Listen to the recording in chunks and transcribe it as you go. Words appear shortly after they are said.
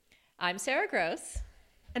I'm Sarah Gross.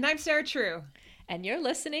 And I'm Sarah True. And you're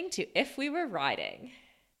listening to If We Were Riding,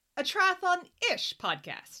 a triathlon-ish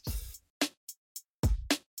podcast.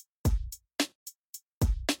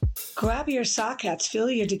 Grab your sock hats, fill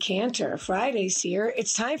your decanter. Friday's here.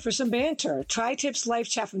 It's time for some banter. Tri-Tips life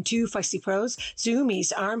chat from two feisty pros.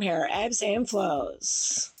 Zoomies, arm hair, ebbs and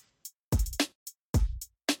flows.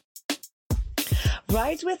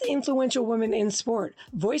 Rides with influential women in sport.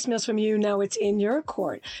 Voicemails from you, now it's in your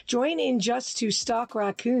court. Join in just to stalk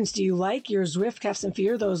raccoons. Do you like your Zwift cuffs and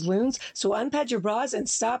fear those loons? So unpad your bras and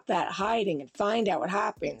stop that hiding and find out what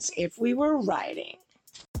happens if we were riding.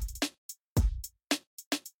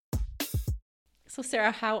 So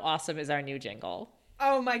Sarah, how awesome is our new jingle?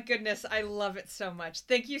 Oh my goodness, I love it so much.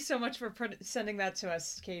 Thank you so much for sending that to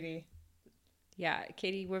us, Katie. Yeah,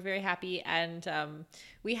 Katie, we're very happy. And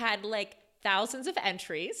we had like thousands of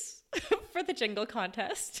entries for the jingle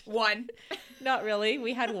contest. One. Not really.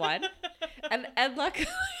 We had one. and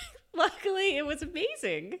luckily it was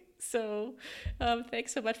amazing. So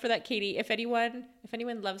thanks so much for that, Katie. If anyone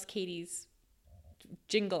loves Katie's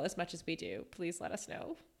jingle as much as we do, please let us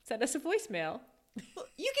know. Send us a voicemail. Well,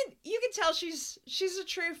 you can tell she's a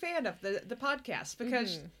true fan of the podcast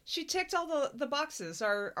because she ticked all the boxes,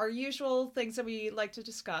 our usual things that we like to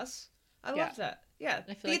discuss. I love that. Yeah,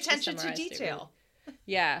 the like attention to detail.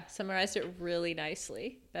 Summarized it really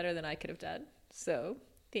nicely, better than I could have done. So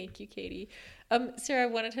thank you, Katie. Sarah, I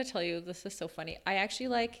wanted to tell you, this is so funny. I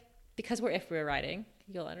actually because If We Were Riding,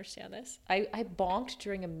 you'll understand this. I bonked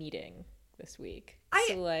during a meeting this week. I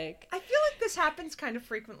feel like this happens kind of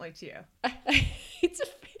frequently to you.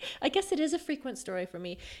 I guess it is a frequent story for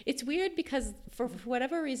me. It's weird because for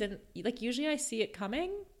whatever reason, like usually I see it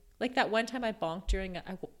coming. Like that one time I bonked during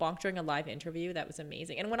a live interview. That was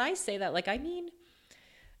amazing. And when I say that, I mean,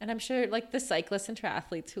 and I'm sure like the cyclists and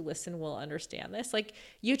triathletes who listen will understand this.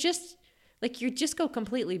 You just go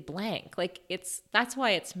completely blank. That's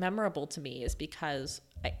why it's memorable to me, is because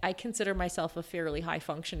I consider myself a fairly high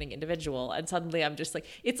functioning individual. And suddenly I'm just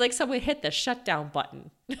it's like someone hit the shutdown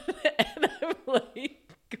button and I'm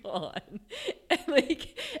gone.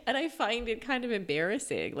 And I find it kind of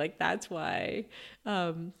embarrassing. That's why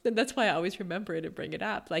I always remember it and bring it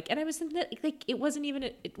up. And I was in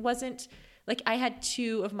it wasn't I had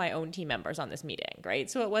two of my own team members on this meeting, right?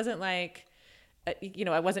 So it wasn't I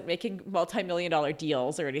wasn't making multi-million-dollar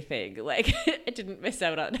deals or anything. I didn't miss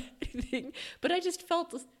out on anything, but I just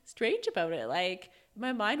felt strange about it.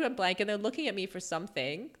 My mind went blank, and they're looking at me for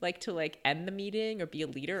something, to end the meeting or be a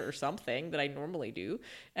leader or something that I normally do.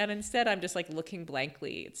 And instead I'm just looking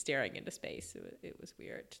blankly and staring into space. It was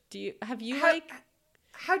weird. How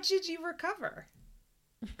did you recover?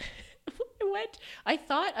 I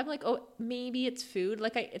thought, oh, maybe it's food.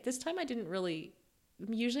 At this time I didn't really,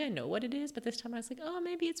 usually I know what it is, but this time I was oh,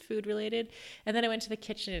 maybe it's food related. And then I went to the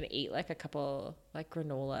kitchen and ate a couple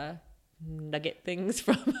granola nugget things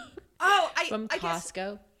from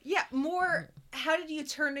Costco. Yeah, more. How did you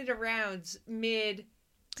turn it around mid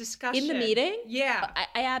discussion in the meeting? Yeah,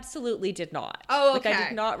 I absolutely did not. Oh, okay. I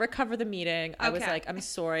did not recover the meeting. I was I'm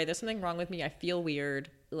sorry, there's something wrong with me. I feel weird.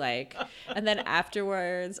 And then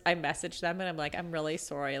afterwards I messaged them and I'm I'm really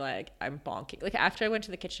sorry. I'm bonking. After I went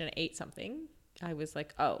to the kitchen and ate something, I was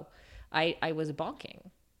oh, I was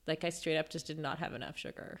bonking. I straight up just did not have enough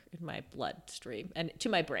sugar in my bloodstream and to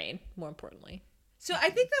my brain, more importantly. So I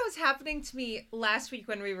think that was happening to me last week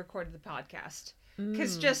when we recorded the podcast.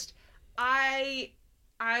 Because I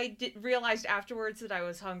realized afterwards that I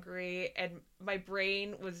was hungry and my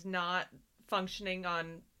brain was not functioning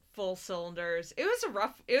on full cylinders. It was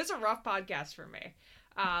a rough podcast for me.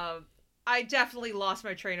 I definitely lost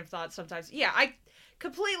my train of thought sometimes. Yeah, I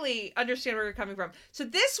completely understand where you're coming from. So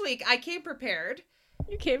this week I came prepared.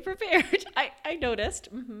 You came prepared. I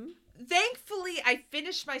noticed. Mm-hmm. Thankfully, I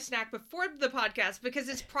finished my snack before the podcast because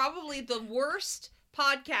it's probably the worst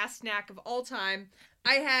podcast snack of all time.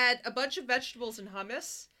 I had a bunch of vegetables and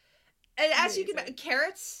hummus. And as you can,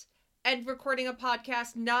 carrots and recording a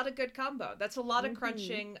podcast, not a good combo. That's a lot of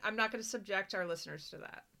crunching. I'm not going to subject our listeners to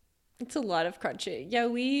that. It's a lot of crunching. Yeah,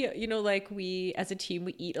 we as a team,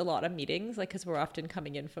 we eat a lot of meetings, because we're often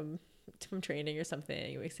coming in from training or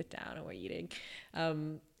something. We sit down and we're eating.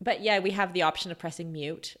 But yeah, we have the option of pressing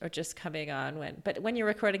mute or just coming on but when you're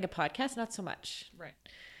recording a podcast, not so much. Right.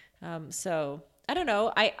 So I don't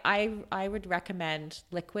know. I would recommend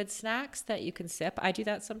liquid snacks that you can sip. I do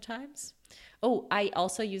that sometimes. Oh, I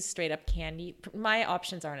also use straight up candy. My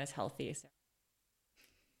options aren't as healthy. So.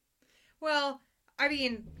 Well, I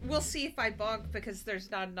mean, we'll see if I bonk because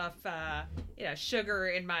there's not enough, sugar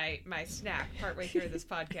in my snack partway through this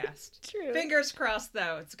podcast. True. Fingers crossed,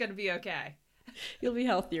 though. It's going to be okay. You'll be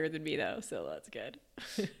healthier than me though, so that's good.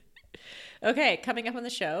 Okay, coming up on the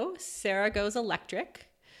show, Sarah goes electric,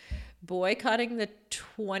 boycotting the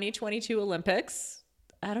 2022 Olympics.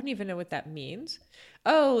 I don't even know what that means.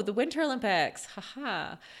 Oh, the Winter Olympics.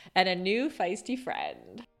 Haha. And a new feisty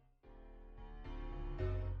friend.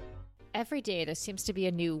 Every day there seems to be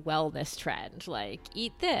a new wellness trend, like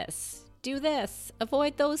eat this, do this,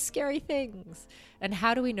 avoid those scary things. And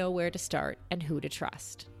how do we know where to start and who to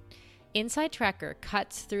trust? Inside Tracker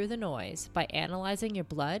cuts through the noise by analyzing your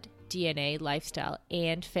blood, DNA, lifestyle,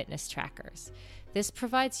 and fitness trackers. This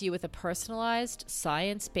provides you with a personalized,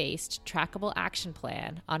 science-based, trackable action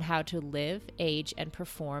plan on how to live, age, and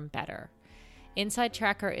perform better. Inside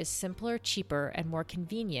Tracker is simpler, cheaper, and more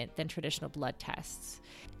convenient than traditional blood tests,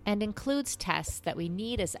 and includes tests that we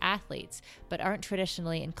need as athletes but aren't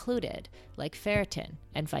traditionally included, like ferritin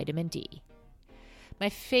and vitamin D. My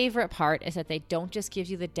favorite part is that they don't just give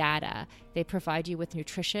you the data, they provide you with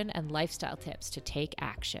nutrition and lifestyle tips to take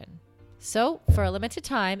action. So, for a limited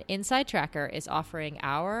time, Inside Tracker is offering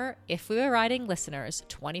our If We Were Riding listeners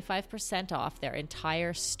 25% off their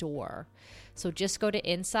entire store. So just go to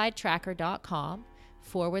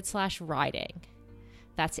insidetracker.com/riding.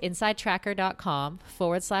 That's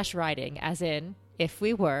insidetracker.com/riding, as in, if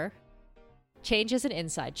we were. Change is an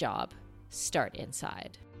inside job. Start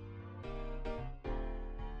inside.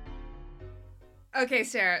 Okay,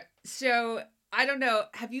 Sarah. So, I don't know.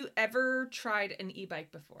 Have you ever tried an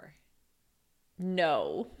e-bike before?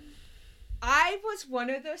 No. I was one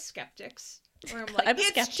of those skeptics where I'm like, I'm a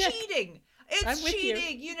it's skeptic. cheating. I'm It's with you.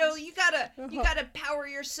 cheating. You know, you gotta power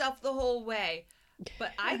yourself the whole way.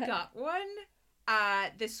 But I got one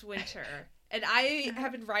this winter, and I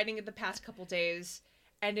have been riding it the past couple days,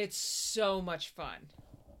 and it's so much fun.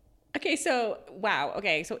 Okay, so, wow.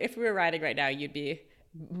 Okay, so if we were riding right now, you'd be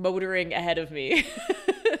motoring ahead of me.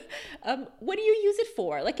 What do you use it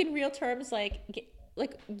for? Like, in real terms, like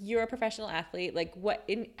you're a professional athlete. Like,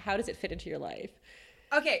 how does it fit into your life?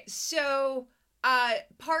 Okay, so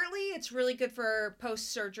partly it's really good for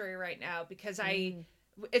post-surgery right now because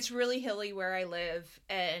it's really hilly where I live,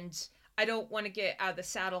 and I don't want to get out of the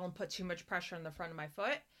saddle and put too much pressure on the front of my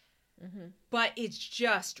foot. Mm-hmm. But it's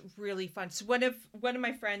just really fun. So one of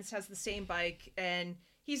my friends has the same bike, and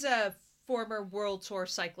he's a former world tour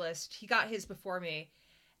cyclist. He got his before me,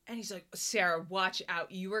 and he's like, Sarah, watch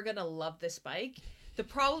out. You are going to love this bike. The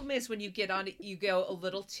problem is when you get on it, you go a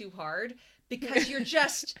little too hard because you're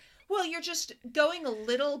just going a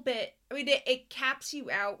little bit. I mean, it caps you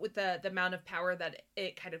out with the amount of power that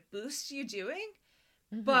it kind of boosts you doing,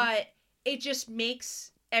 but it just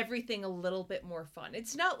makes everything a little bit more fun.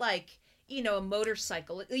 It's not like, a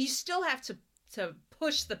motorcycle. You still have to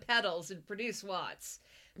push the pedals and produce watts,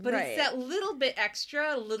 but It's that little bit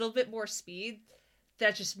extra, a little bit more speed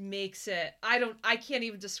that just makes it, I can't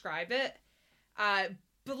even describe it.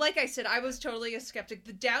 But like I said, I was totally a skeptic.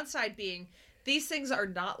 The downside being these things are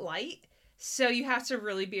not light, so you have to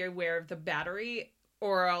really be aware of the battery,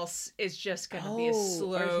 or else it's just going to be a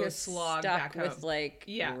slow slog back home. With a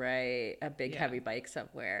big heavy bike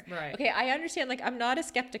somewhere. Right. Okay, I understand. Like, I'm not a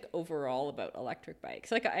skeptic overall about electric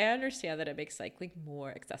bikes. Like, I understand that it makes cycling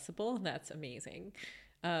more accessible, and that's amazing.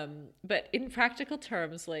 But in practical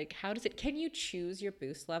terms, like, can you choose your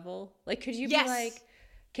boost level? Like, could you be like,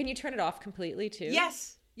 can you turn it off completely too?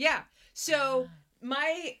 Yes. Yeah. So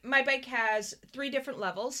my bike has 3 different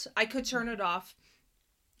levels. I could turn it off.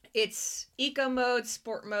 It's eco mode,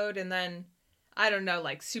 sport mode, and then I don't know,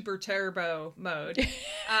 like super turbo mode.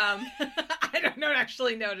 I don't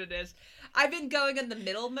actually know what it is. I've been going in the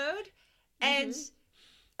middle mode, and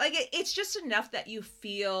like it's just enough that you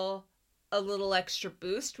feel a little extra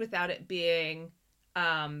boost without it being,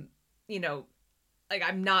 like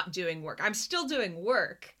I'm not doing work. I'm still doing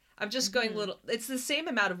work. I'm just going it's the same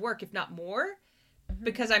amount of work, if not more,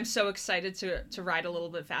 because I'm so excited to ride a little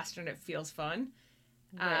bit faster and it feels fun.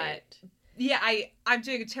 Right. I'm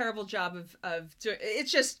doing a terrible job of doing,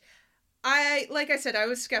 it's just, like I said, I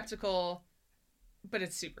was skeptical, but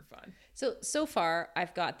it's super fun. So far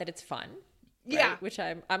I've got that it's fun. Right? Yeah. Which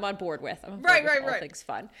I'm on board with. I'm on board Right, with right, all right. things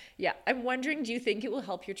fun. Yeah. I'm wondering, do you think it will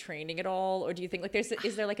help your training at all? Or do you think like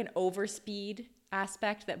is there like an overspeed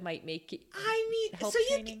aspect that might make it help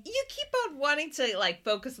training? You keep on wanting to like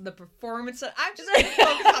focus on the performance. I'm just going to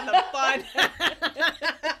focus on the fun.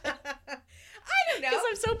 I don't know. Because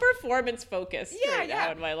I'm so performance focused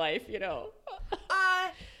now in my life,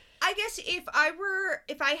 I guess if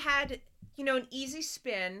I had, an easy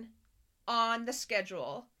spin on the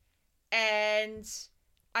schedule and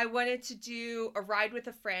I wanted to do a ride with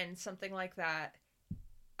a friend, something like that,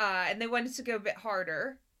 and they wanted to go a bit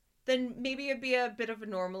harder, then maybe it'd be a bit of a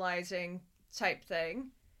normalizing type thing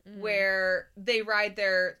where they ride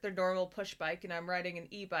their normal push bike and I'm riding an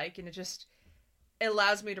e-bike, and it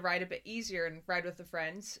allows me to ride a bit easier and ride with the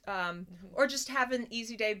friends. Or just have an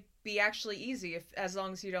easy day be actually easy as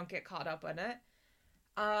long as you don't get caught up on it.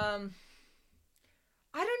 I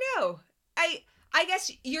don't know. I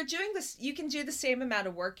guess you're doing this, you can do the same amount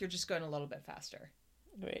of work, you're just going a little bit faster.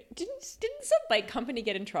 Right. Didn't some bike company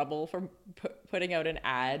get in trouble for putting out an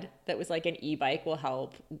ad that was like an e-bike will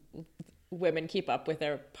help women keep up with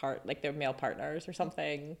their male partners or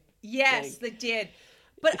something? Yes, they did.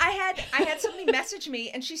 But I had somebody message me,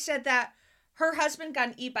 and she said that her husband got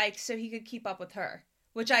an e-bike so he could keep up with her,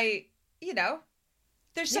 which there's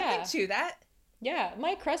something to that. Yeah,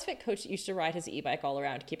 my CrossFit coach used to ride his e-bike all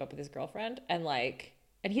around to keep up with his girlfriend, and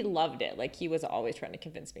he loved it. Like, he was always trying to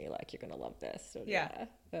convince me, like, you're gonna love this. So, yeah.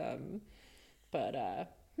 Well,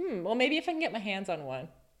 maybe if I can get my hands on one,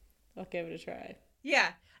 I'll give it a try. Yeah.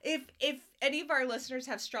 If any of our listeners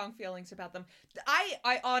have strong feelings about them,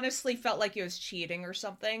 I honestly felt like it was cheating or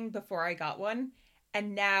something before I got one,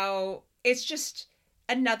 and now it's just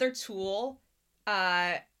another tool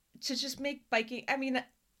to just make biking. I mean,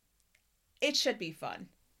 it should be fun.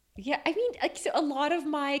 Yeah, I mean, so a lot of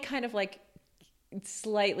my kind of like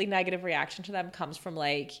slightly negative reaction to them comes from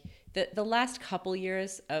like the last couple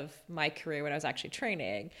years of my career when I was actually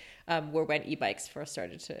training, were when e-bikes first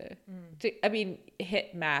started to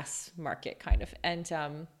hit mass market kind of. And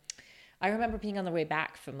I remember being on the way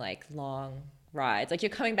back from like long rides. Like, you're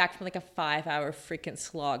coming back from like a 5-hour freaking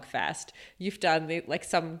slog fest. You've done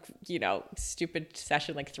some, stupid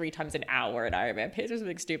session like 3 times an hour at Ironman pace or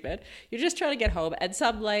something stupid. You're just trying to get home, and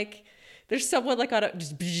there's someone like on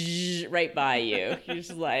just right by you. You're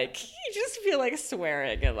just like, you just feel like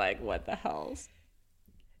swearing and like, what the hell?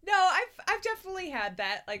 No, I've definitely had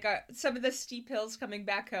that. Like, some of the steep hills coming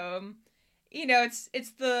back home. It's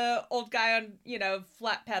the old guy on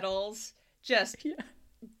flat pedals just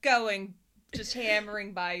going. Just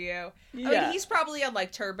hammering by you. Yeah. I mean, he's probably on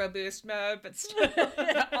like turbo boost mode, but still.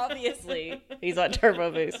 Obviously, he's on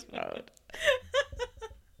turbo boost mode.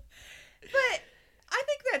 But I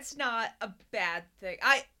think that's not a bad thing.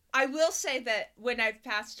 I will say that when I've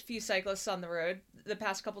passed a few cyclists on the road the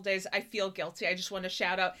past couple days, I feel guilty. I just want to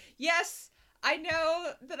shout out, yes, I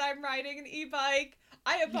know that I'm riding an e-bike.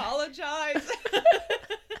 I apologize.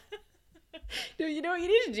 No, you know what you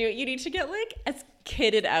need to do? You need to get like as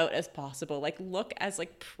kitted out as possible. Like, look as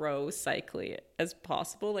like pro cycling as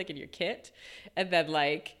possible, like in your kit, and then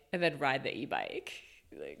ride the e-bike.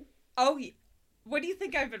 Like, oh, what do you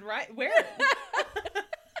think I've been wearing?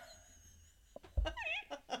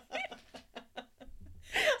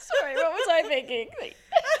 Sorry, what was I thinking?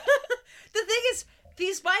 The thing is,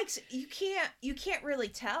 these bikes, you can't really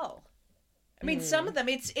tell. I mean, some of them,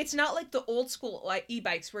 it's not like the old school like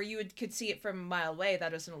e-bikes where you could see it from a mile away.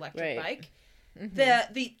 That is an electric bike.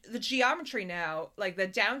 Mm-hmm. The geometry now, like the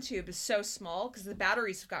down tube is so small because the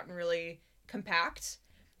batteries have gotten really compact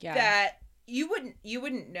that you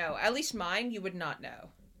wouldn't know. At least mine, you would not know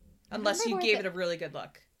unless you gave it a really good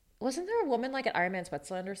look. Wasn't there a woman like at Ironman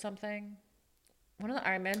Switzerland or something? One of the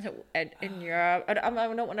Ironmans in Europe. I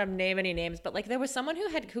don't want to name any names, but like there was someone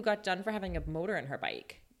who got done for having a motor in her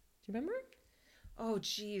bike. Do you remember? Oh,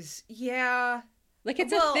 geez. Yeah. Like,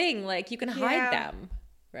 it's a thing. Like, you can hide them,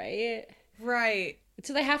 right? Right.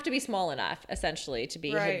 So they have to be small enough, essentially, to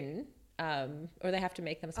be hidden. Or they have to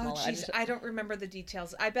make them smaller. Oh, geez. I don't remember the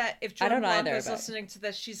details. I bet if Jordan Blanco's listening to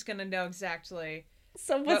this, she's going to know exactly.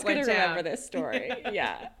 Someone's going to remember this story.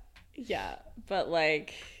 Yeah. Yeah. But,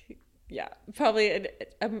 like, yeah. Probably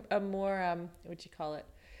a more, what'd you call it?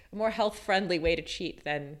 A more health-friendly way to cheat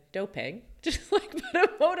than doping. Just, like, put a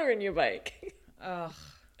motor in your bike. Ugh.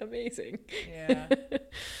 Amazing. Yeah.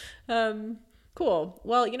 Cool.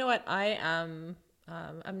 Well, you know what? I'm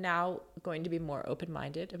now going to be more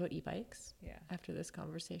open-minded about e-bikes. Yeah. After this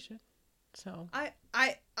conversation. So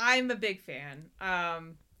I'm a big fan.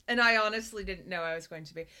 And I honestly didn't know I was going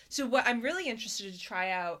to be. So what I'm really interested to try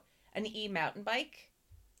out an e-mountain bike.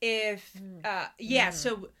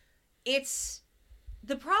 So it's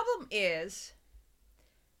the problem is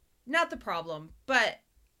not the problem, but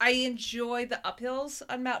I enjoy the uphills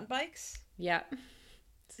on mountain bikes. Yeah.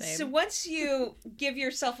 Same. So once you give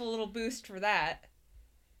yourself a little boost for that,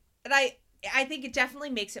 and I think it definitely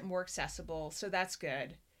makes it more accessible, so that's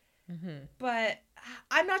good. Mm-hmm. But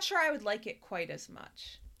I'm not sure I would like it quite as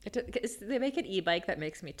much. They make an e-bike that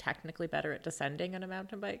makes me technically better at descending on a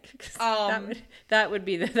mountain bike. That would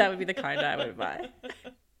be the kind I would buy.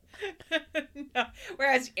 No.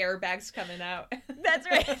 Whereas airbags coming out. That's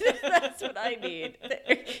right. That's what I need.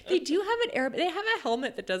 They do have an airbag. They have a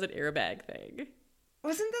helmet that does an airbag thing.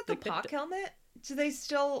 Wasn't that the Like the- POC helmet? Do they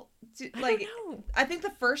still do, I like? don't know. I think the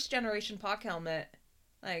first generation POC helmet,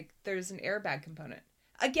 like, there's an airbag component.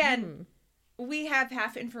 Again, we have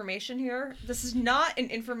half information here. This is not an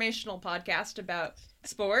informational podcast about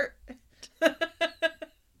sport.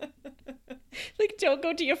 Like, don't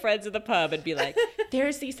go to your friends in the pub and be like,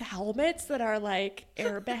 there's these helmets that are like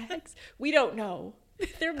airbags. We don't know.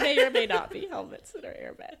 There may or may not be helmets that are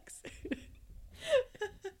airbags.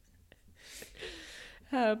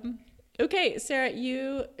 Okay, Sarah,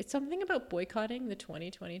 it's something about boycotting the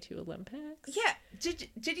 2022 Olympics. Yeah.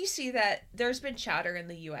 Did you see that there's been chatter in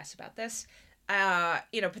the US about this?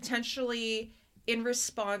 Potentially in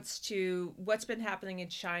response to what's been happening in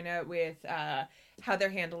China with how they're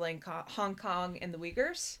handling Hong Kong and the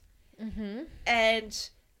Uyghurs. Mm-hmm. And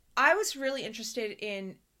I was really interested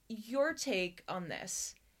in your take on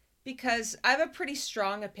this because I have a pretty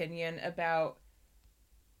strong opinion about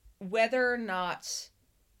whether or not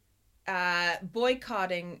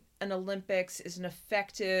boycotting an Olympics is an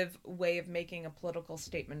effective way of making a political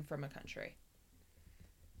statement from a country.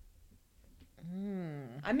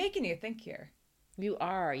 I'm making you think here. You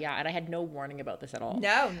are, yeah, and I had no warning about this at all.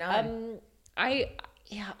 No, none. I'm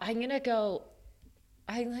gonna go.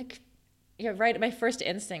 You're right. My first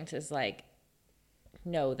instinct is like,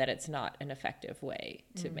 know that it's not an effective way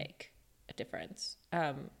to make a difference.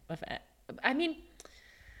 I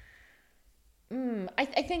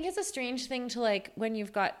think it's a strange thing to like when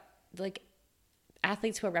you've got like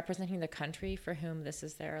athletes who are representing the country for whom this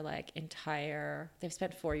is their like they've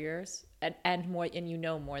spent 4 years and more,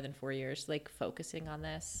 and more than 4 years like focusing on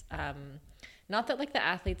this. Not that like the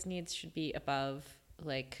athletes' needs should be above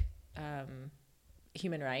like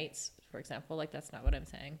human rights, for example. Like that's not what I'm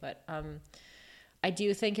saying, but I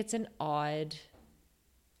do think it's an odd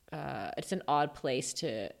place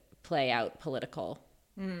to play out political.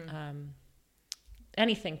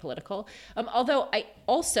 Anything political. Although I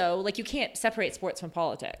also like you can't separate sports from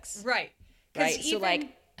politics. Right. Right. Because So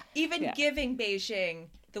like even giving Beijing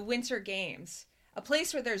the Winter Games, a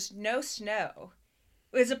place where there's no snow,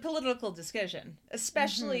 is a political decision,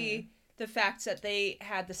 especially the fact that they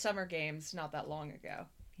had the Summer Games not that long ago.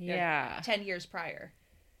 Yeah. 10 years prior.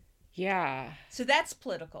 Yeah. So that's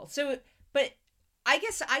political. So, but I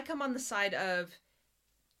guess I come on the side of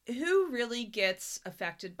who really gets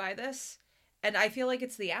affected by this. And I feel like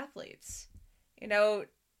it's the athletes.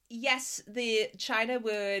 Yes, China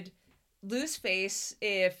would lose face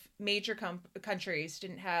if major countries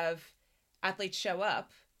didn't have athletes show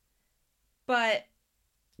up. But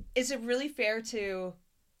is it really fair to...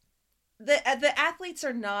 The athletes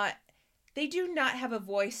they do not have a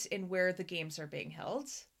voice in where the games are being held.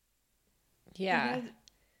 Yeah.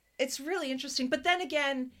 It's really interesting. But then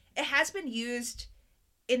again, it has been used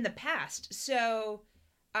in the past. So...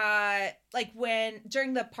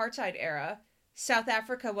 during the apartheid era, South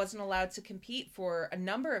Africa wasn't allowed to compete for a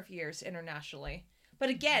number of years internationally. But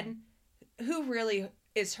again, who really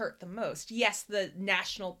is hurt the most? Yes, the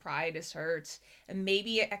national pride is hurt, and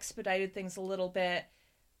maybe it expedited things a little bit.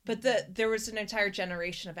 But there was an entire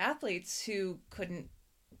generation of athletes who couldn't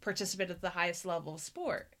participate at the highest level of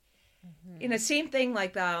sport. Same thing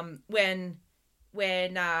like when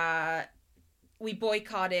we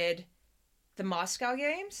boycotted the Moscow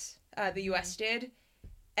Games, the U.S. did,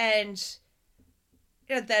 and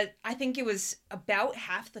that I think it was about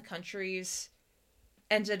half the countries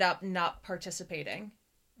ended up not participating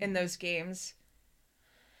in those games.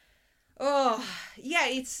 Oh, yeah,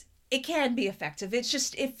 it can be effective. It's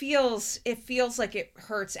just it feels like it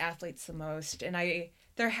hurts athletes the most, and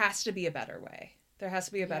there has to be a better way. There has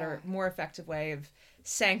to be a better, more effective way of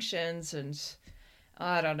sanctions, and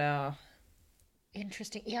I don't know.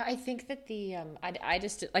 Interesting. Yeah, I think that I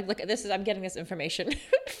just like look at this I'm getting this information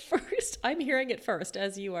first. I'm hearing it first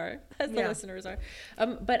as you are, as the listeners are.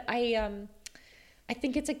 But I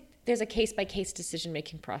think there's a case by case decision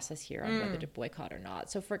making process here on whether to boycott or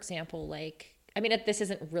not. So for example, this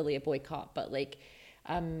isn't really a boycott, but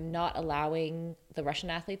not allowing the Russian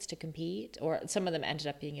athletes to compete, or some of them ended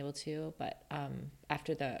up being able to, but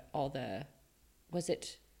after the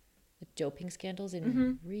doping scandals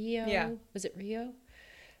in Rio. Yeah. Was it Rio?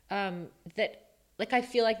 I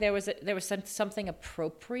feel like there was something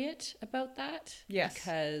appropriate about that. Yes.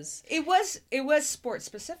 Because it was sport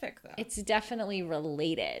specific though. It's definitely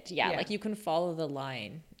related. Yeah. Like you can follow the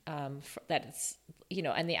line that it's,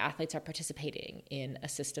 and the athletes are participating in a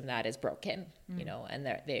system that is broken, and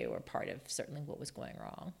they were part of certainly what was going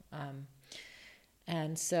wrong.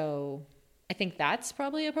 And so I think that's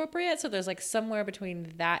probably appropriate. So there's somewhere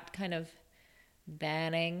between that kind of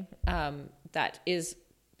banning that is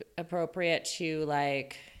appropriate to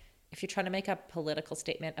if you're trying to make a political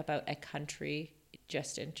statement about a country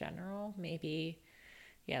just in general, maybe,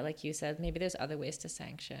 yeah, like you said, maybe there's other ways to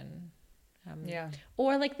sanction.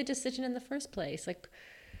 Or like the decision in the first place, like,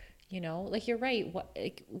 you know, like you're right.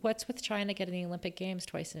 What's with China getting the Olympic Games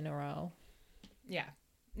twice in a row? Yeah.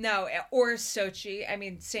 No, or Sochi. I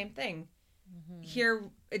mean, same thing. Here,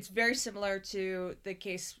 it's very similar to the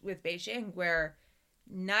case with Beijing, where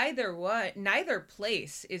neither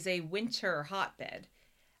place is a winter hotbed.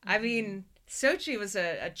 I mean, Sochi was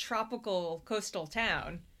a tropical coastal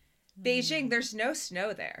town. Beijing, there's no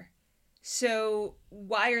snow there. So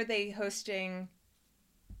why are they hosting,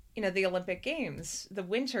 you know, the Olympic Games, the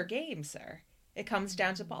Winter Games there? It comes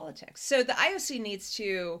down to politics. So the IOC needs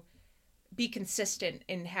to be consistent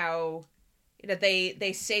in how, you know,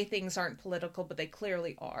 they say things aren't political, but they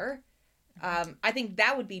clearly are. I think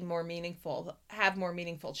that would be more meaningful, have more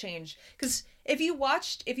meaningful change. Because if you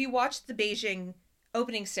watched the Beijing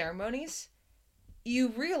opening ceremonies, you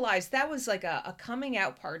realize that was like a coming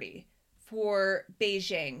out party for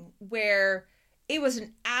Beijing, where it was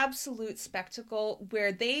an absolute spectacle,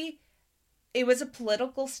 where it was a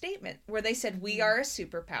political statement where they said, we are a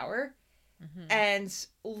superpower and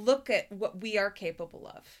look at what we are capable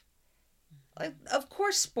of. Like, of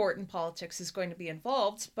course, sport and politics is going to be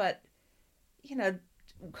involved, but, you know,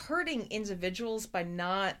 hurting individuals by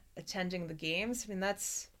not attending the games, I mean, that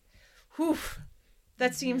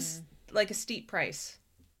seems like a steep price.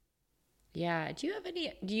 Yeah. Do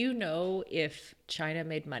you know if China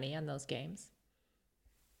made money on those games?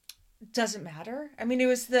 Doesn't matter. I mean, it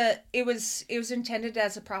was intended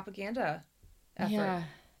as a propaganda effort.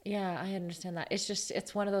 Yeah, I understand that.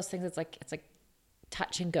 It's one of those things. It's like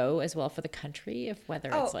touch and go as well for the country of whether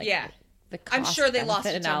it's like the cost, I'm sure they lost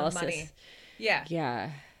a ton analysis. of money. Yeah.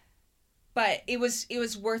 But it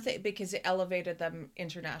was worth it because it elevated them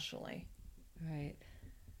internationally. Right.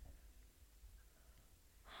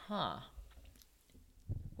 Huh.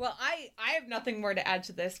 Well, I have nothing more to add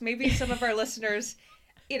to this. Maybe some of our listeners,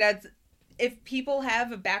 you know, if people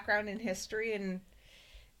have a background in history and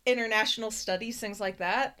international studies, things like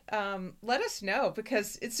that, let us know,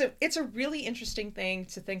 because it's a really interesting thing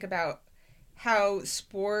to think about how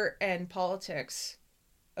sport and politics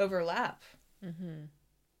overlap.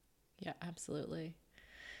 Yeah, absolutely.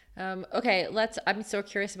 Okay, I'm so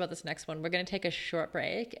curious about this next one. We're going to take a short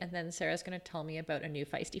break, and then Sarah's going to tell me about a new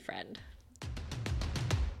feisty friend.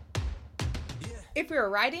 If We Were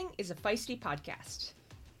Riding is a feisty podcast.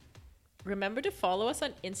 Remember to follow us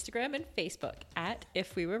on Instagram and Facebook at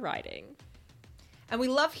If We Were Riding. And we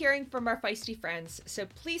love hearing from our feisty friends, so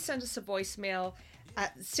please send us a voicemail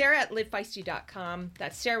at sarah@livefeisty.com.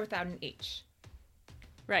 That's Sarah without an H.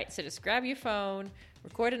 Right, so just grab your phone,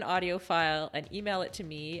 record an audio file, and email it to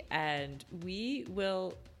me, and we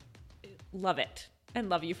will love it and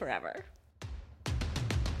love you forever.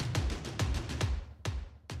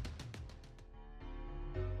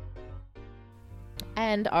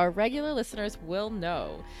 And our regular listeners will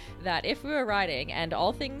know that If We Were Riding and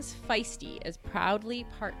All Things Feisty is proudly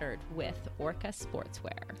partnered with Orca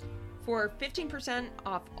Sportswear. For 15%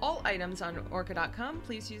 off all items on orca.com,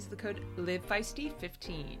 please use the code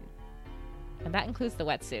LiveFeisty15. And that includes the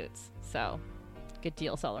wetsuits, so good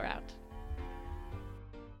deals all around.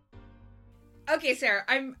 Okay, Sarah,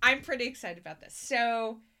 I'm pretty excited about this.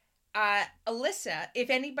 So, Alyssa, if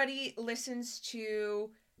anybody listens to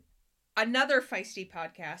another feisty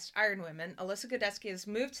podcast, Iron Women, Alyssa Godesky has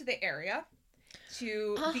moved to the area,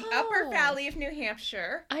 to the Upper Valley of New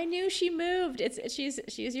Hampshire. I knew she moved.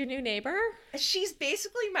 She's your new neighbor? She's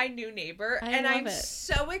basically my new neighbor, I'm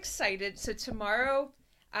so excited. So tomorrow,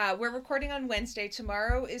 we're recording on Wednesday.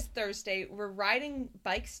 Tomorrow is Thursday. We're riding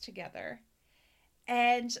bikes together.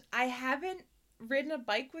 And I haven't ridden a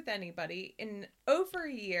bike with anybody in over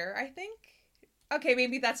a year, I think. Okay,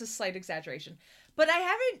 maybe that's a slight exaggeration. But I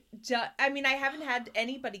haven't had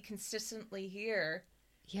anybody consistently here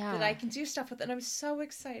that I can do stuff with. And I'm so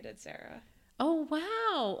excited, Sarah. Oh,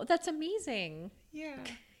 wow. That's amazing. Yeah.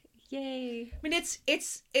 Yay. I mean,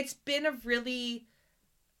 it's been a really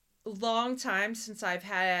long time since I've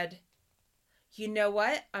had, you know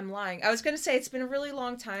what? I'm lying. I was going to say it's been a really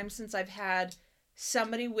long time since I've had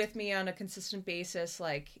somebody with me on a consistent basis,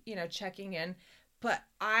 like, you know, checking in. But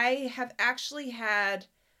I have actually had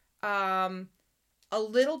a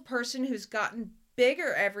little person who's gotten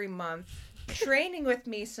bigger every month training with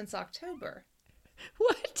me since October.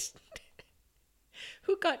 What?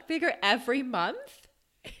 Who got bigger every month?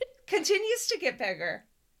 Continues to get bigger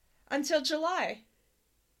until July.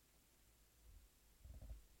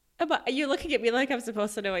 You're looking at me like I'm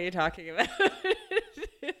supposed to know what you're talking about.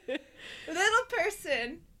 Little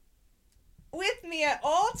person. with me at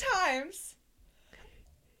all times.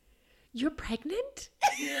 You're pregnant?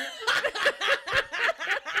 Yeah.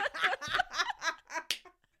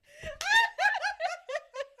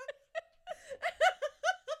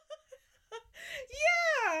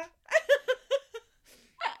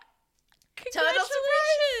 Total surprise.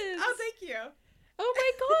 Congratulations! Oh, thank you. Oh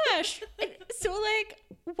my gosh. So like,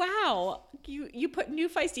 wow. You put new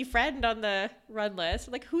feisty friend on the run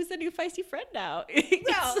list. Like, who's the new feisty friend now?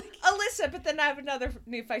 Well, Alyssa, but then I have another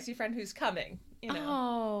new feisty friend who's coming. You know.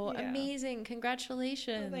 Oh, Yeah. Amazing.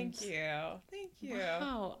 Congratulations. Oh, thank you. Thank you.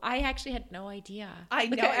 Wow. I actually had no idea. I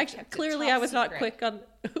know, I kept it clearly top I was not secret. quick on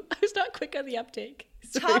I was not quick on the uptake.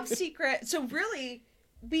 Top secret. So really,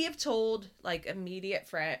 we have told like immediate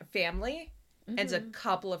family and a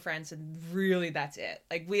couple of friends, and really that's it.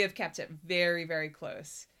 Like we have kept it very, very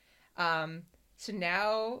close. So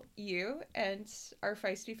now you and our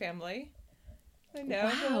feisty family, I know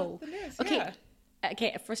Wow. the news. Okay. Yeah.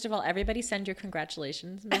 Okay, first of all, everybody send your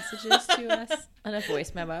congratulations messages to us on a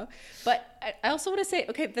voice memo. But I also want to say,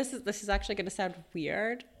 okay, this is actually going to sound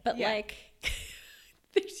weird, but Yeah. like,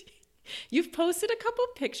 you've posted a couple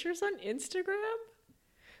pictures on Instagram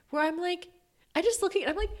where I'm like, I just looking,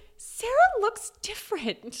 I'm like, Sarah looks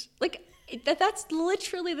different. Like that's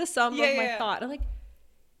literally the sum of my Yeah. thought. I'm like,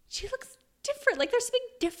 she looks different. Like there's something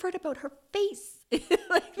different about her face.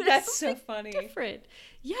 Like there's That's so something funny. different.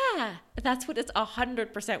 Yeah, that's what it's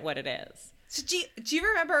 100% what it is. So do you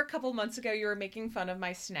remember a couple months ago you were making fun of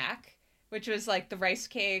my snack, which was like the rice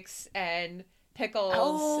cakes and pickles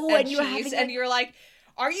Oh, and and you were cheese, having and you were like,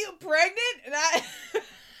 "Are you pregnant?" And I.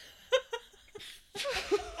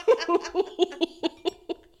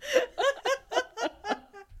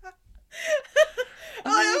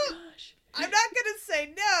 Oh my gosh. I'm not gonna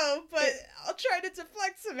say no, but I'll try to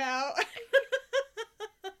deflect somehow.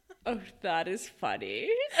 Oh, that is funny.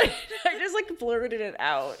 I just like blurted it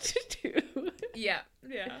out too. Yeah.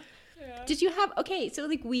 Did you have so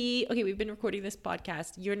like we've been recording this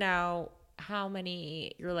podcast. You're now how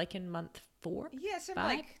many? You're like in month 4? Yes, I'm 5?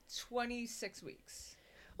 like 26 weeks.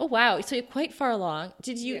 Oh wow, so you're quite far along.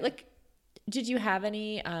 Did you Yeah. did you have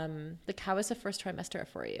any like how was the first trimester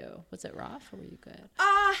for you? Was it rough or were you good?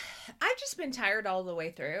 I've just been tired all the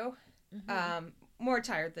way through. More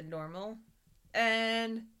tired than normal.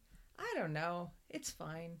 And I don't know. It's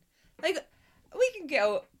fine. Like we can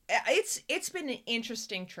go. It's been an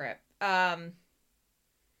interesting trip. I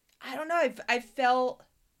don't know. I've felt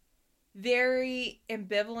very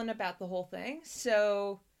ambivalent about the whole thing.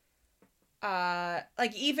 So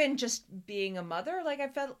like even just being a mother, like I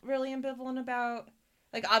felt really ambivalent about.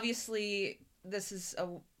 Like obviously this is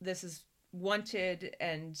wanted,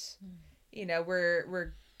 and you know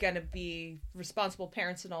we're gonna be responsible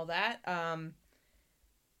parents and all that.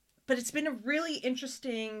 But it's been a really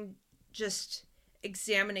interesting just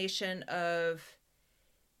examination of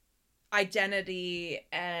identity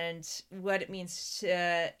and what it means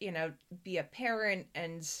to, you know, be a parent,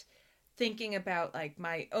 and thinking about like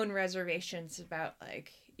my own reservations about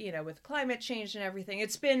like, you know, with climate change and everything.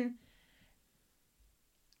 It's been,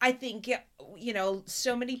 I think, you know,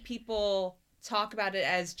 so many people talk about it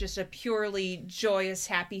as just a purely joyous,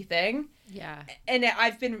 happy thing. Yeah. And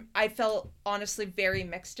I felt honestly very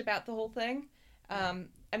mixed about the whole thing.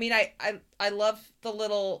 I mean, I love the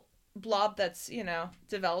little blob that's, you know,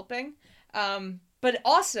 developing. But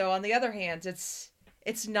also on the other hand,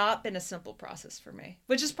 it's not been a simple process for me,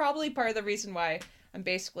 which is probably part of the reason why I'm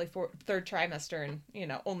basically third trimester and, you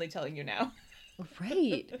know, only telling you now.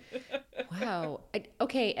 Right. Wow.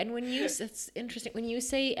 Okay. And when it's interesting when you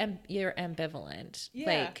say you're ambivalent, Yeah.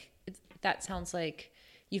 like that sounds like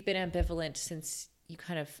you've been ambivalent since you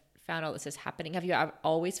kind of found out this is happening. Have you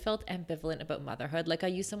always felt ambivalent about motherhood? Like, are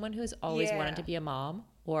you someone who's always wanted to be a mom,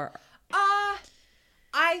 or?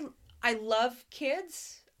 I love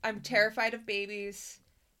kids. I'm terrified of babies.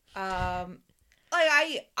 Like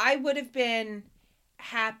I would have been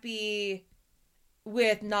happy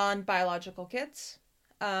with non-biological kids.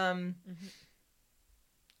 You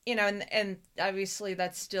know, and obviously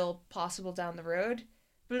that's still possible down the road.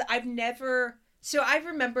 But I've never... So I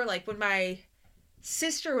remember, like, when my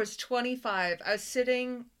sister was 25, I was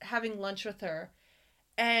sitting having lunch with her,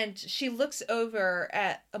 and she looks over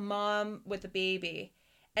at a mom with a baby,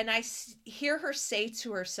 and I hear her say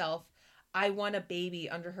to herself, "I want a baby,"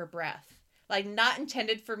 under her breath. Like, not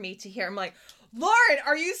intended for me to hear. I'm like, "Lauren,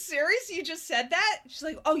 are you serious? You just said that?" She's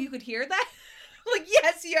like, "Oh, you could hear that?" Like,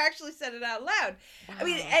 yes, you actually said it out loud. Wow. I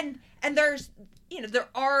mean, and there's, you know, there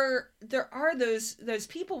are those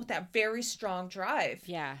people with that very strong drive.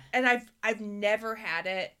 Yeah. And I've never had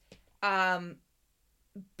it.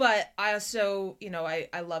 but I also,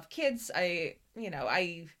 I love kids. I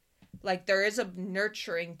like, there is a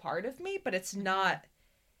nurturing part of me, but it's not,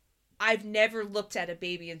 I've never looked at a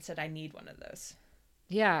baby and said, I need one of those.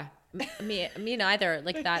 Yeah. Me neither.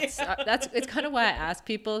 Like that's it's kind of why I ask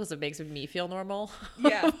people, because it makes me feel normal.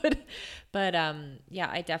 Yeah. but yeah,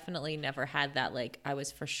 I definitely never had that, like I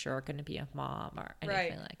was for sure going to be a mom or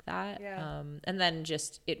anything like that. Yeah. And then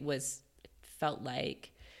just it felt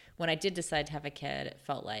like when I did decide to have a kid, it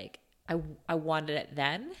felt like I wanted it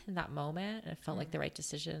then in that moment, and it felt like the right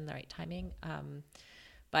decision, the right timing.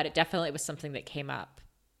 But it definitely was something that came up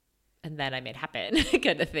and then I made happen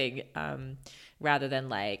kind of thing, rather than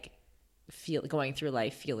like going through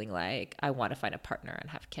life feeling like I want to find a partner and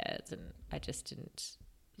have kids, and I just didn't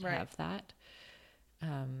have that.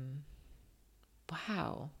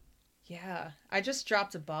 Wow. Yeah, I just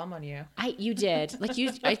dropped a bomb on you. You did. Like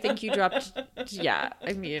I think you dropped. Yeah,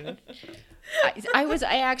 I mean,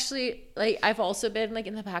 I actually, like, I've also been like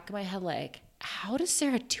in the back of my head, like, how does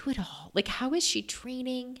Sarah do it all? Like, how is she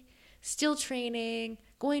still training,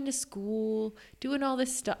 going to school, doing all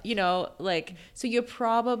this stuff, like, so you're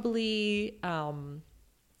probably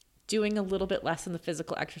doing a little bit less on the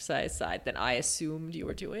physical exercise side than I assumed you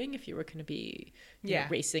were doing if you were going to be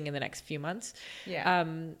racing in the next few months. Yeah.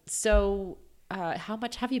 So how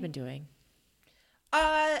much have you been doing?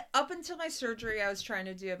 Up until my surgery, I was trying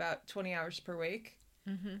to do about 20 hours per week.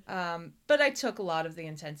 Mm-hmm. But I took a lot of the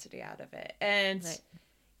intensity out of it. And,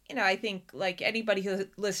 I think like anybody who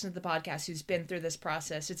listens to the podcast who's been through this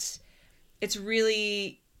process, it's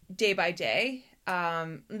really day by day.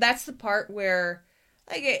 That's the part where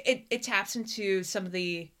like it taps into some of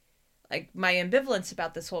the, like, my ambivalence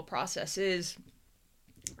about this whole process is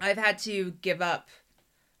I've had to give up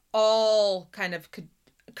all kind of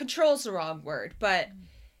control's the wrong word, but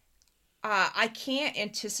I can't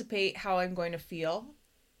anticipate how I'm going to feel,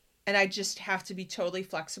 and I just have to be totally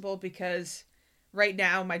flexible, because right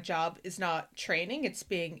now my job is not training, it's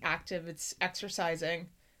being active, it's exercising,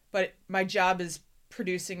 but my job is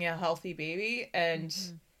producing a healthy baby, and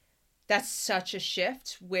that's such a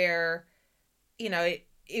shift where, I think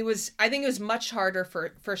it was much harder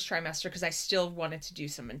for first trimester because I still wanted to do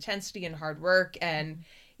some intensity and hard work, and,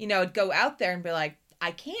 I'd go out there and be like,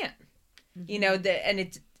 I can't, and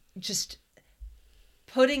it's just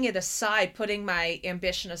putting it aside, putting my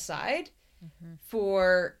ambition aside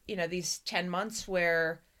for, these 10 months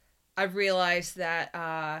where I realized that,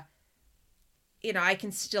 I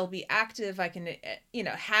can still be active. I can,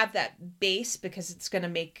 have that base because it's going to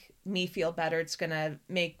make me feel better. It's going to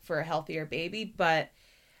make for a healthier baby. But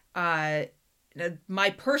my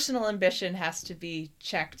personal ambition has to be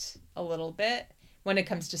checked a little bit when it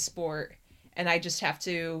comes to sport. And I just have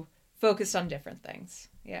to focus on different things.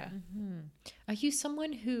 Yeah. Mm-hmm. Are you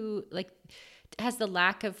someone who, like, has the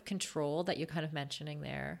lack of control that you're kind of mentioning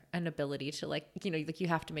there, an ability to, like, like you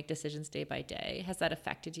have to make decisions day by day? Has that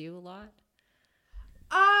affected you a lot?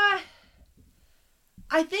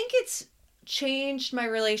 I think it's changed my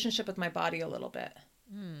relationship with my body a little bit.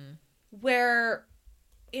 Where,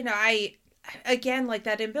 I, again, like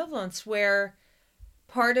that ambivalence where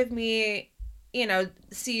part of me,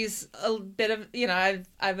 sees a bit of, I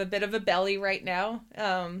have a bit of a belly right now,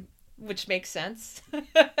 which makes sense.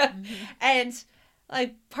 And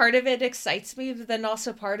like part of it excites me, but then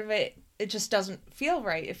also part of it just doesn't feel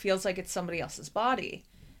right. It feels like it's somebody else's body.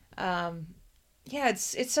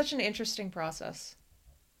 It's such an interesting process.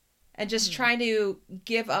 And just trying to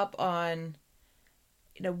give up on,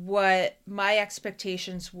 what my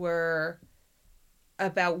expectations were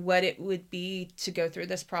about what it would be to go through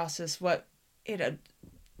this process, what,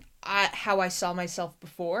 how I saw myself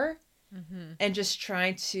before, and just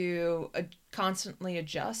trying to constantly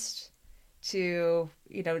adjust to,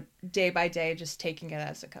 day by day, just taking it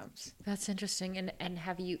as it comes. That's interesting. And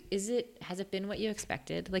has it been what you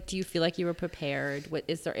expected? Like, do you feel like you were prepared?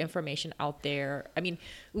 Is there information out there? I mean,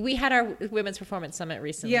 we had our Women's Performance Summit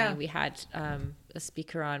recently. Yeah. We had a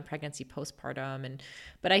speaker on pregnancy postpartum,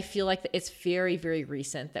 but I feel like it's very, very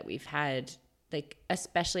recent that we've had, like,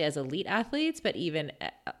 especially as elite athletes, but even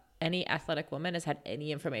any athletic woman has had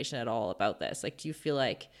any information at all about this. Like, do you feel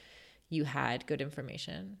like you had good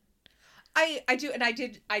information? I do, and I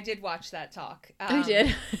did watch that talk. You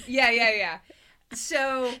did? Yeah.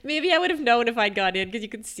 So maybe I would have known if I'd got in, because you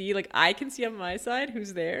can see, like, I can see on my side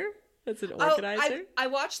who's there. That's an organizer. I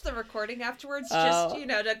watched the recording afterwards, just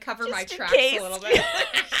to cover my tracks a little bit.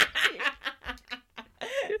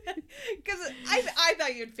 Because I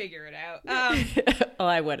thought you'd figure it out.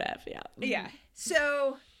 I would have, yeah. Yeah.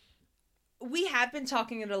 So we have been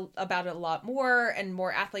talking about it a lot more, and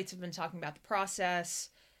more athletes have been talking about the process.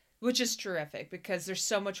 which is terrific because there's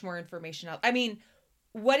so much more information out. I mean,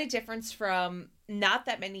 what a difference from not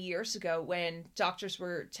that many years ago when doctors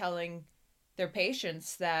were telling their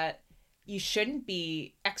patients that you shouldn't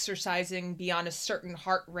be exercising beyond a certain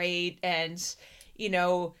heart rate and, you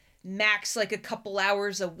know, max like a couple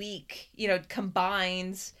hours a week, you know,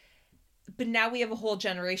 combines. But now we have a whole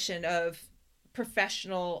generation of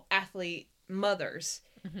professional athlete mothers.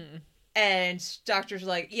 Mm-hmm. And doctors are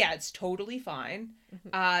like, yeah, it's totally fine.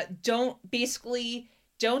 Mm-hmm.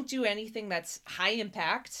 Don't do anything that's high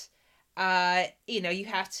impact. You know, you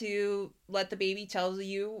have to let the baby tell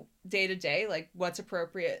you day to day, like what's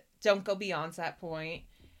appropriate. Don't go beyond that point.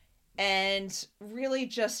 And really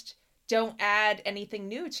just don't add anything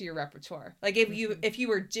new to your repertoire. Like if you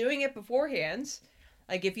were doing it beforehand,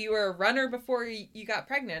 like if you were a runner before you got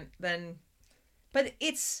pregnant, then, but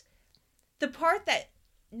it's the part that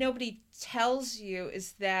nobody tells you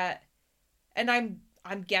is that, and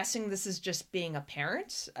I'm guessing this is just being a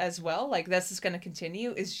parent as well, like this is going to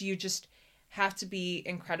continue, is you just have to be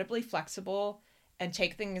incredibly flexible and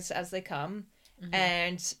take things as they come. Mm-hmm.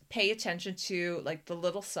 And pay attention to like the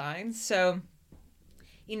little signs. So,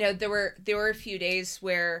 you know, there were a few days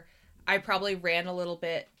where I probably ran a little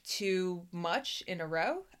bit too much in a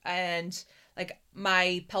row, and like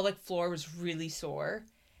my pelvic floor was really sore.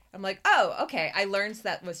 I'm like, oh, okay, I learned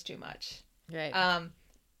that was too much. Right.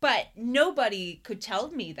 But nobody could tell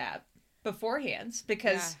me that beforehand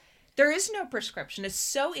because there is no prescription. It's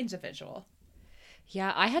so individual.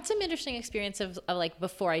 Yeah, I had some interesting experience of like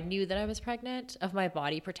before I knew that I was pregnant, of my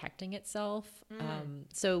body protecting itself.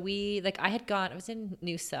 So I was in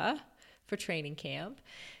Noosa for training camp,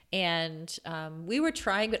 and we were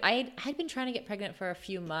trying, but I had been trying to get pregnant for a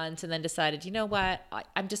few months and then decided, you know what,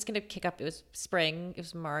 I'm just going to kick up. It was spring, it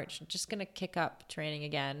was March, I'm just going to kick up training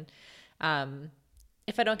again.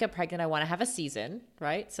 If I don't get pregnant, I want to have a season,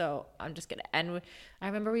 right? So I'm just going to, and I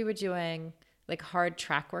remember we were doing like hard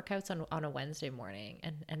track workouts on a Wednesday morning.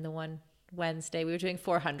 And the one Wednesday we were doing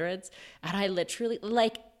 400s, and I literally,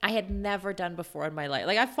 like, I had never done before in my life.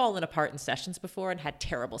 Like, I've fallen apart in sessions before and had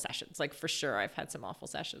terrible sessions. Like, for sure, I've had some awful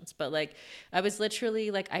sessions. But like, I was literally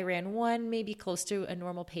like, I ran one, maybe close to a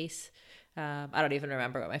normal pace. I don't even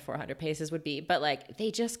remember what my 400 paces would be, but like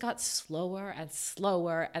they just got slower and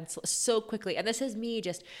slower and so quickly. And this is me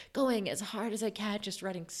just going as hard as I can, just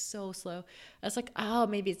running so slow. I was like, oh,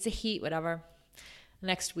 maybe it's the heat, whatever.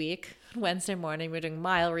 Next week, Wednesday morning, we're doing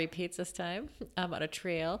mile repeats this time on a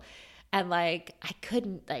trail. And like, I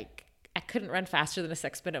couldn't run faster than a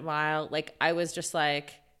 6-minute mile. Like, I was just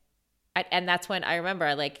like, and that's when I remember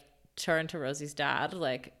I like turned to Rosie's dad,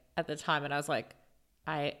 like at the time. And I was like,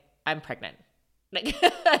 I'm pregnant. Like,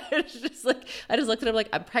 I just looked at him like,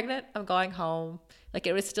 I'm pregnant. I'm going home. Like,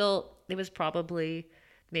 it was probably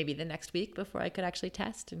maybe the next week before I could actually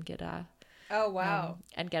test and get oh, wow.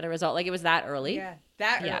 And get a result. Like, it was that early. Yeah.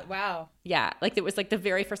 Early. Wow. Yeah. Like, it was like the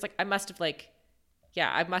very first, like, I must have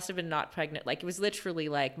been not pregnant. Like, it was literally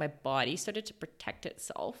like my body started to protect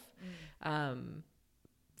itself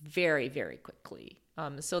very, very quickly.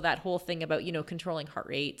 So that whole thing about, you know, controlling heart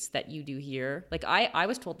rates that you do here, like I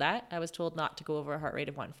was told that. I was told not to go over a heart rate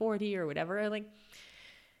of 140 or whatever. Like,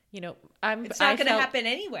 you know, it's not going to happen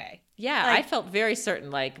anyway. Yeah. Like, I felt very certain,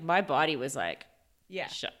 like my body was like, yeah,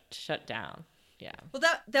 shut down. Yeah. Well,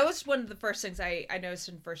 that was one of the first things I noticed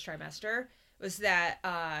in first trimester was that,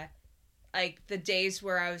 like the days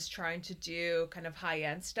where I was trying to do kind of high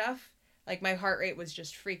end stuff, like my heart rate was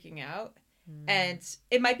just freaking out. And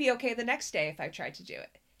it might be okay the next day if I tried to do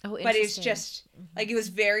it. Oh, but it's just like, it was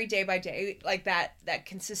very day by day, like that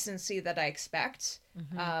consistency that I expect.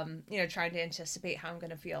 You know, trying to anticipate how I'm going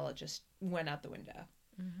to feel, it just went out the window.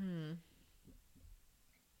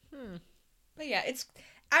 But yeah,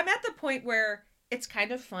 I'm at the point where it's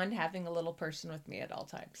kind of fun having a little person with me at all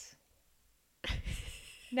times.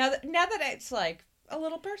 now that it's like a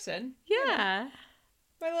little person. Yeah.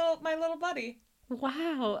 You know, my little buddy.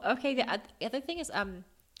 Wow. Okay. The other thing is, I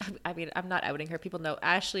mean, I'm not outing her. People know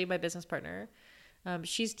Ashley, my business partner.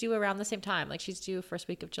 She's due around the same time. Like, she's due first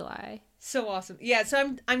week of July. So awesome. Yeah.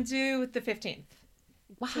 So I'm due the 15th.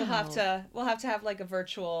 Wow. So we'll have to have like a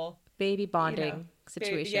virtual baby bonding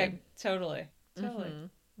situation. Yeah. Totally.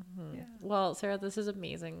 Yeah. Well, Sarah, this is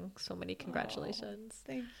amazing. So many congratulations. Oh,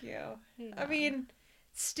 thank you. Yeah. I mean,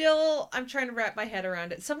 still, I'm trying to wrap my head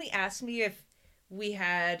around it. Somebody asked me if we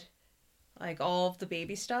had like all of the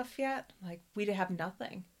baby stuff yet. Like, we have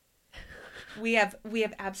nothing. We have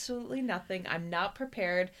absolutely nothing. I'm not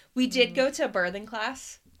prepared. We did go to a birthing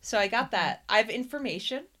class, so I got that. I have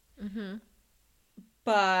information.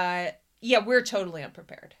 But yeah, we're totally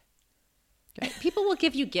unprepared. People will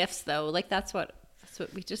give you gifts though. Like, that's what So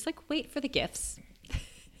we just like wait for the gifts.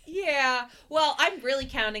 Yeah. Well, I'm really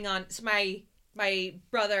counting on my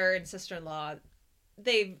brother and sister-in-law.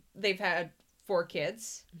 They've had 4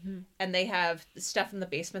 kids, and they have stuff in the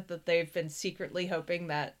basement that they've been secretly hoping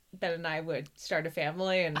that Ben and I would start a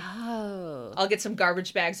family, and I'll get some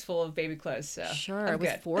garbage bags full of baby clothes. So Sure, I'm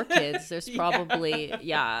with good. 4 kids, there's probably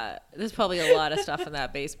there's probably a lot of stuff in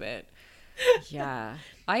that basement. Yeah.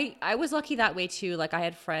 I was lucky that way too. Like I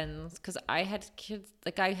had friends, because I had kids,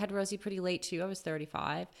 like I had Rosie pretty late too. I was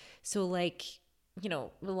 35. So like, you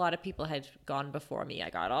know, a lot of people had gone before me. I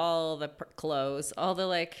got all the clothes, all the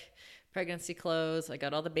like pregnancy clothes. I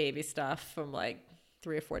got all the baby stuff from like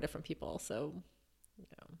 3 or 4 different people. So, you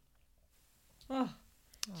know. Oh,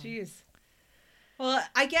 jeez. Well,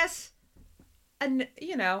 I guess, and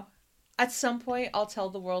you know, at some point I'll tell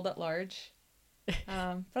the world at large.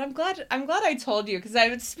 But I'm glad I told you, because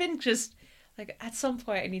it's been just like at some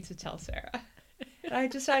point I need to tell Sarah. And I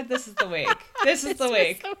decided this is the week. This is the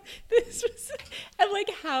week. And like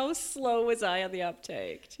how slow was I on the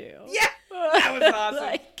uptake too? Yeah, that was awesome.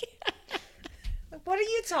 Like, what are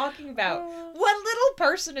you talking about? What little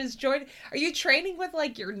person is joining? Are you training with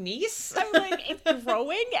like your niece? I'm like, it's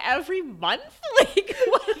growing every month. Like,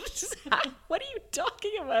 what are you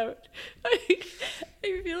talking about? I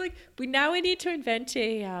feel like we need to invent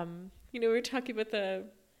a we were talking about the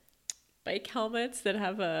bike helmets that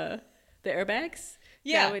have the airbags.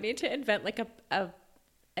 Yeah, now we need to invent like a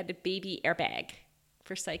baby airbag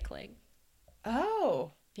for cycling.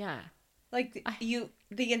 Oh, yeah. Like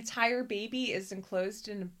the entire baby is enclosed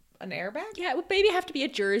in an airbag? Yeah, would baby have to be a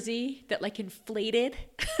jersey that like inflated?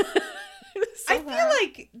 I feel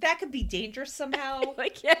like that could be dangerous somehow.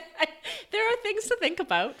 Like, yeah, there are things to think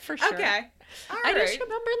about for sure. Okay. All I right. just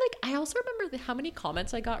remember, I also remember how many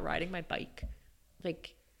comments I got riding my bike,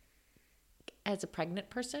 like, as a pregnant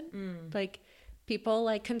person. Like, people,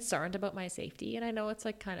 like, concerned about my safety. And I know it's,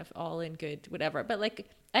 like, kind of all in good, whatever. But, like,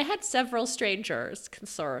 I had several strangers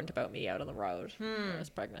concerned about me out on the road when I was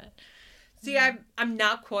pregnant. See, I'm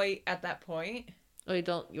not quite at that point. Oh,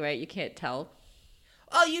 you can't tell.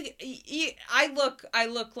 Oh, I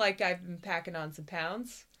look like I've been packing on some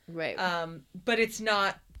pounds. Right. But it's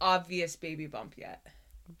not obvious baby bump yet.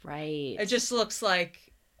 Right. It just looks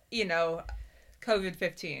like,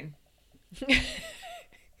 COVID-15.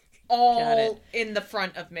 All in the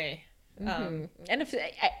front of me. And if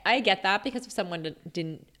I get that, because if someone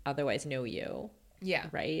didn't otherwise know you, yeah,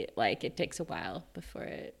 right, like it takes a while before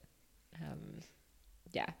it,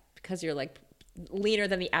 because you're like leaner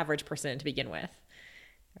than the average person to begin with,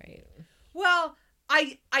 right? Well,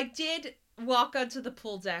 I did walk onto the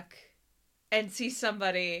pool deck and see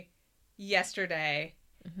somebody yesterday,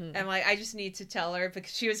 and like I just need to tell her,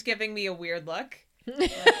 because she was giving me a weird look.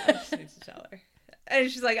 Like, I just need to tell her,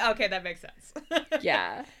 and she's like, "Okay, that makes sense."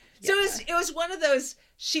 Yeah. So it was one of those,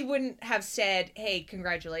 she wouldn't have said, "Hey,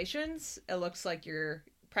 congratulations, it looks like you're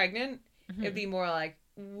pregnant." It'd be more like,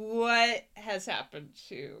 "What has happened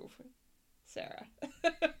to Sarah?"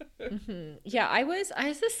 Yeah, I was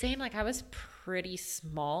the same. Like, I was pretty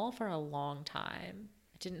small for a long time.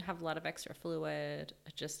 I didn't have a lot of extra fluid.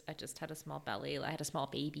 I just had a small belly. I had a small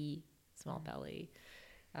baby, small belly.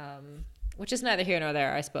 Which is neither here nor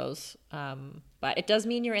there, I suppose. But it does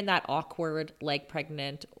mean you're in that awkward, like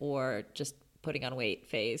pregnant or just putting on weight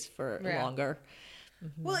phase for longer.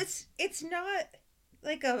 Well, it's not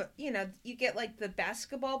like you get like the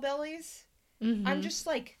basketball bellies. I'm just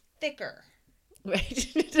like thicker. Right.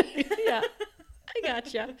 Yeah. I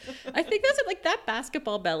gotcha. I think that's like that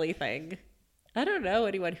basketball belly thing. I don't know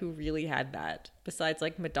anyone who really had that besides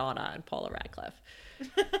like Madonna and Paula Radcliffe.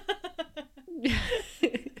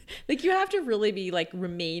 Like, you have to really be like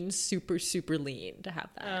remain super, super lean to have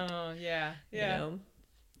that. Oh, yeah. Yeah. You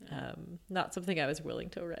know? Not something I was willing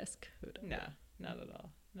to risk. No, not at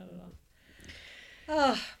all. Not at all.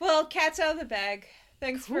 Oh, well, cat's out of the bag.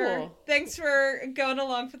 Thanks for going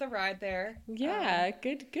along for the ride there. Yeah,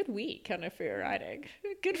 good week kind of for your riding.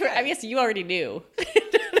 Good for, I guess you already knew.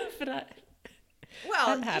 But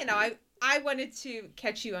well, I wanted to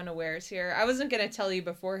catch you unawares here. I wasn't going to tell you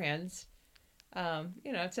beforehand.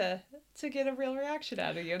 To get a real reaction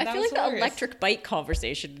out of you. I feel like the electric bike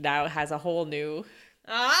conversation now has a whole new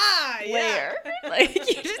layer. Yeah. Like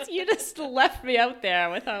you just left me out there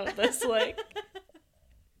without this, like,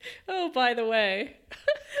 oh, by the way.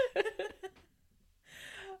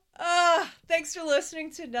 Thanks for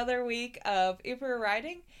listening to another week of Uber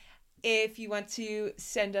Riding. If you want to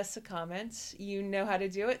send us a comment, you know how to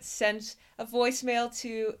do it. Send a voicemail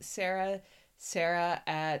to Sarah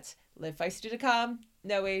at livefeisty.com,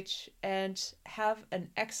 no H, and have an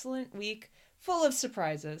excellent week full of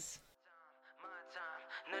surprises.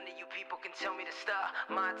 None of you people can tell me to stop.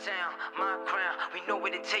 My town, my crown. We know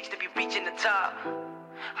what it takes to be reaching the top.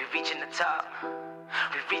 We reaching the top.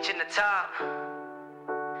 We reaching the top.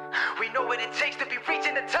 We know what it takes to be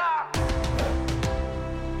reaching the top.